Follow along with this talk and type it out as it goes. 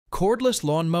Cordless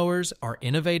lawn mowers are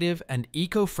innovative and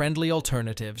eco-friendly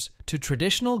alternatives to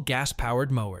traditional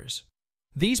gas-powered mowers.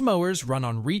 These mowers run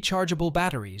on rechargeable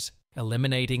batteries,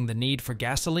 eliminating the need for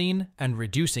gasoline and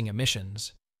reducing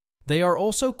emissions. They are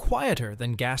also quieter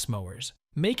than gas mowers,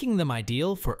 making them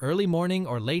ideal for early morning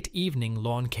or late evening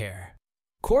lawn care.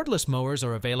 Cordless mowers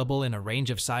are available in a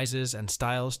range of sizes and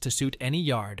styles to suit any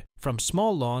yard, from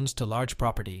small lawns to large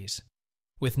properties.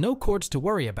 With no cords to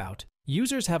worry about,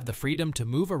 users have the freedom to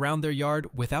move around their yard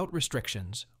without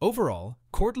restrictions. Overall,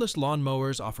 cordless lawn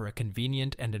mowers offer a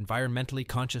convenient and environmentally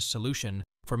conscious solution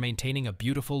for maintaining a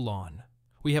beautiful lawn.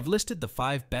 We have listed the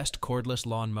 5 best cordless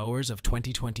lawn mowers of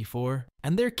 2024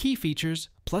 and their key features,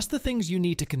 plus the things you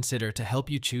need to consider to help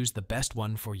you choose the best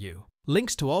one for you.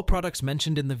 Links to all products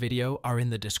mentioned in the video are in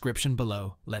the description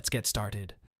below. Let's get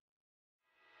started.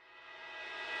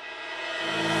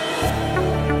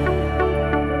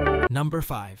 Number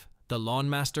 5. The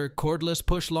LawnMaster Cordless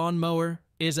Push Lawn Mower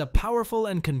is a powerful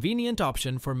and convenient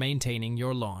option for maintaining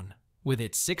your lawn. With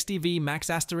its 60V Max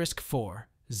 *4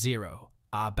 0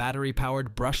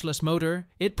 battery-powered brushless motor,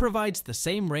 it provides the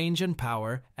same range and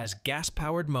power as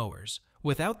gas-powered mowers,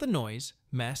 without the noise,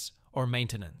 mess, or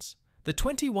maintenance. The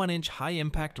 21-inch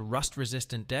high-impact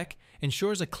rust-resistant deck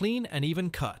ensures a clean and even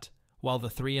cut, while the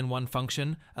 3-in-1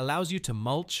 function allows you to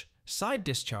mulch, side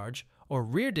discharge, or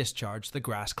rear discharge the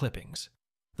grass clippings.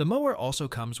 The mower also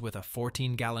comes with a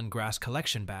 14-gallon grass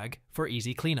collection bag for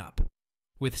easy cleanup.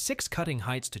 With 6 cutting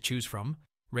heights to choose from,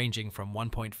 ranging from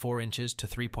 1.4 inches to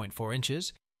 3.4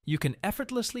 inches, you can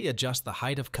effortlessly adjust the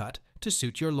height of cut to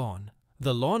suit your lawn.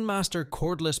 The LawnMaster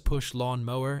Cordless Push Lawn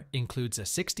Mower includes a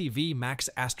 60V Max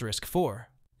 *4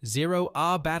 0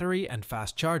 battery and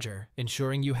fast charger,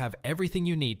 ensuring you have everything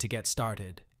you need to get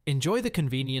started. Enjoy the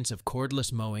convenience of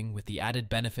cordless mowing with the added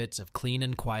benefits of clean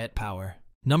and quiet power.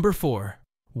 Number 4.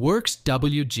 Worx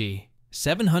WG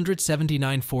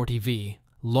 77940V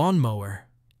Lawn Mower.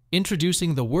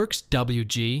 Introducing the Worx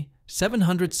WG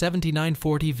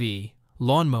 77940V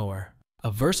Lawn Mower,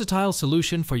 a versatile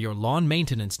solution for your lawn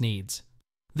maintenance needs.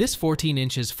 This 14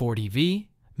 inches 40V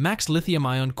Max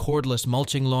lithium-ion cordless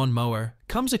mulching lawn mower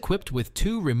comes equipped with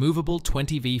 2 removable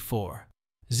 20V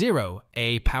 0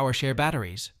 PowerShare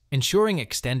batteries, ensuring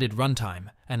extended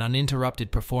runtime and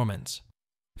uninterrupted performance.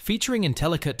 Featuring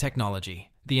IntelliCut technology,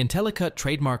 the IntelliCut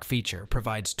trademark feature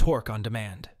provides torque on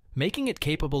demand, making it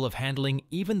capable of handling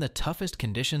even the toughest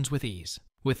conditions with ease.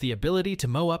 With the ability to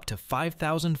mow up to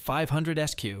 5,500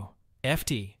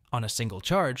 SQ/FT on a single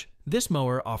charge, this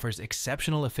mower offers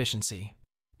exceptional efficiency.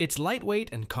 Its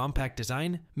lightweight and compact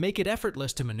design make it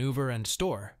effortless to maneuver and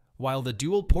store, while the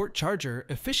dual-port charger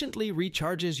efficiently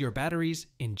recharges your batteries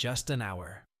in just an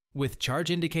hour. With charge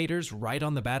indicators right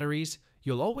on the batteries,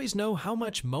 you'll always know how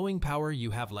much mowing power you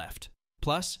have left.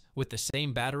 Plus, with the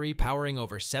same battery powering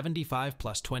over 75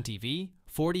 plus 20V,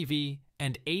 40V,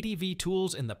 and 80V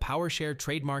tools in the PowerShare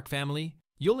trademark family,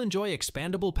 you'll enjoy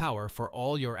expandable power for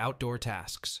all your outdoor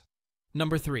tasks.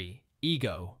 Number 3.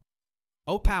 Ego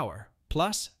O-Power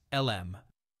Plus LM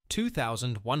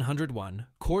 2101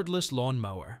 Cordless Lawn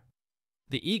Mower.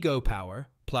 The Ego Power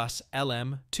Plus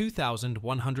LM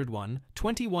 2101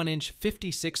 21-inch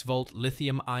 56-volt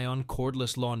lithium-ion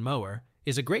cordless lawn mower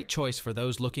is a great choice for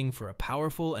those looking for a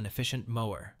powerful and efficient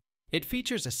mower. It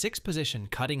features a 6-position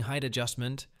cutting height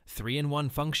adjustment,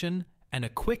 3-in-1 function, and a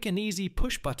quick and easy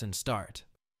push-button start.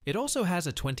 It also has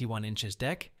a 21 inches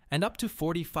deck and up to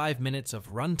 45 minutes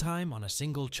of runtime on a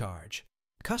single charge.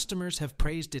 Customers have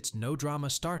praised its no-drama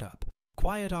startup,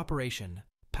 quiet operation,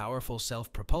 powerful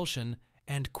self-propulsion,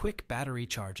 and quick battery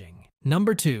charging.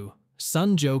 Number 2.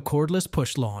 Sunjoe Cordless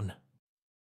Push Lawn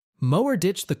Mower.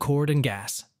 Ditch the cord and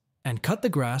gas and cut the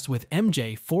grass with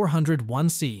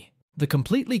MJ401C, the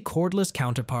completely cordless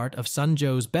counterpart of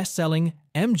Sunjoe's best-selling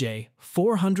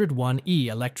MJ401E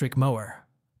electric mower.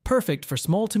 Perfect for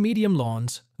small to medium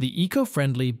lawns, the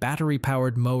eco-friendly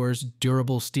battery-powered mower's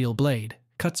durable steel blade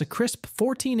cuts a crisp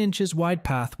 14 inches wide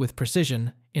path with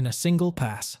precision in a single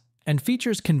pass, and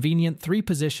features convenient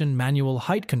 3-position manual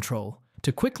height control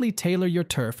to quickly tailor your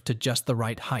turf to just the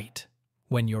right height.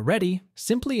 When you're ready,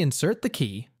 simply insert the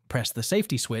key, press the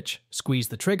safety switch, squeeze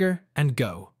the trigger, and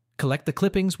go. Collect the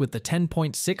clippings with the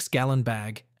 10.6-gallon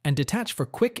bag and detach for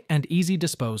quick and easy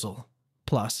disposal.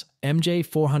 Plus,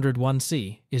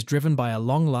 MJ401C is driven by a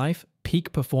long-life,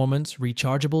 peak-performance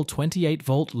rechargeable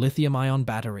 28-volt lithium-ion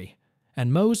battery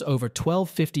and mows over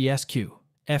 1250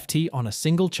 SQ/FT on a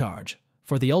single charge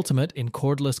for the ultimate in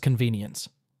cordless convenience.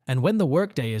 And when the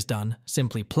workday is done,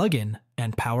 simply plug in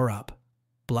and power up.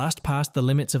 Blast past the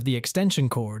limits of the extension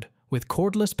cord with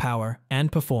cordless power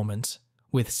and performance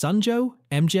with Sunjoe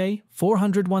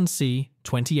MJ401C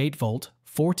 28-volt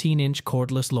 14-inch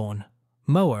cordless lawn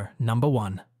mower number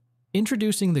 1.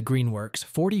 Introducing the Greenworks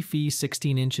 40 feet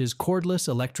 16 inches cordless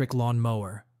electric lawn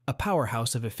mower, a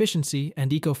powerhouse of efficiency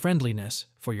and eco-friendliness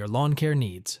for your lawn care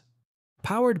needs.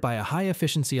 Powered by a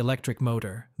high-efficiency electric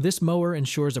motor, this mower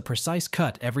ensures a precise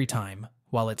cut every time,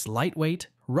 while its lightweight,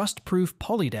 rust-proof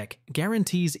polydeck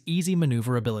guarantees easy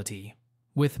maneuverability.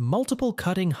 With multiple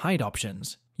cutting height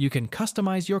options, you can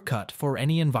customize your cut for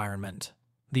any environment.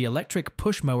 The electric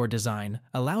push mower design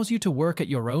allows you to work at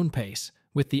your own pace,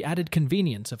 with the added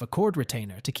convenience of a cord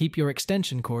retainer to keep your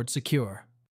extension cord secure.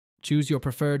 Choose your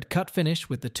preferred cut finish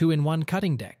with the 2-in-1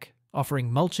 cutting deck,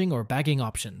 offering mulching or bagging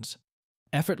options.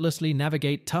 Effortlessly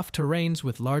navigate tough terrains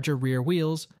with larger rear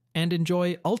wheels, and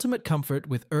enjoy ultimate comfort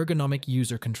with ergonomic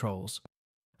user controls.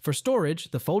 For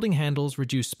storage, the folding handles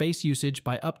reduce space usage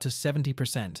by up to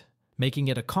 70%, making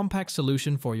it a compact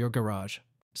solution for your garage.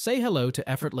 Say hello to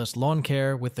effortless lawn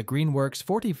care with the Greenworks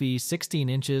 40V 16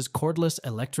 inches cordless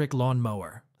electric lawn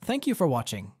mower. Thank you for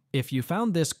watching. If you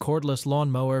found this cordless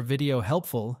lawn mower video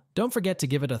helpful, don't forget to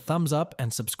give it a thumbs up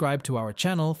and subscribe to our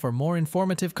channel for more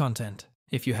informative content.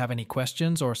 If you have any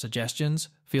questions or suggestions,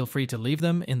 feel free to leave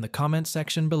them in the comments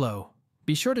section below.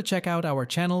 Be sure to check out our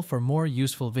channel for more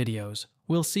useful videos.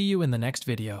 We'll see you in the next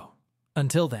video.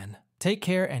 Until then, take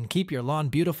care and keep your lawn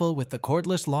beautiful with the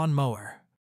cordless lawn mower.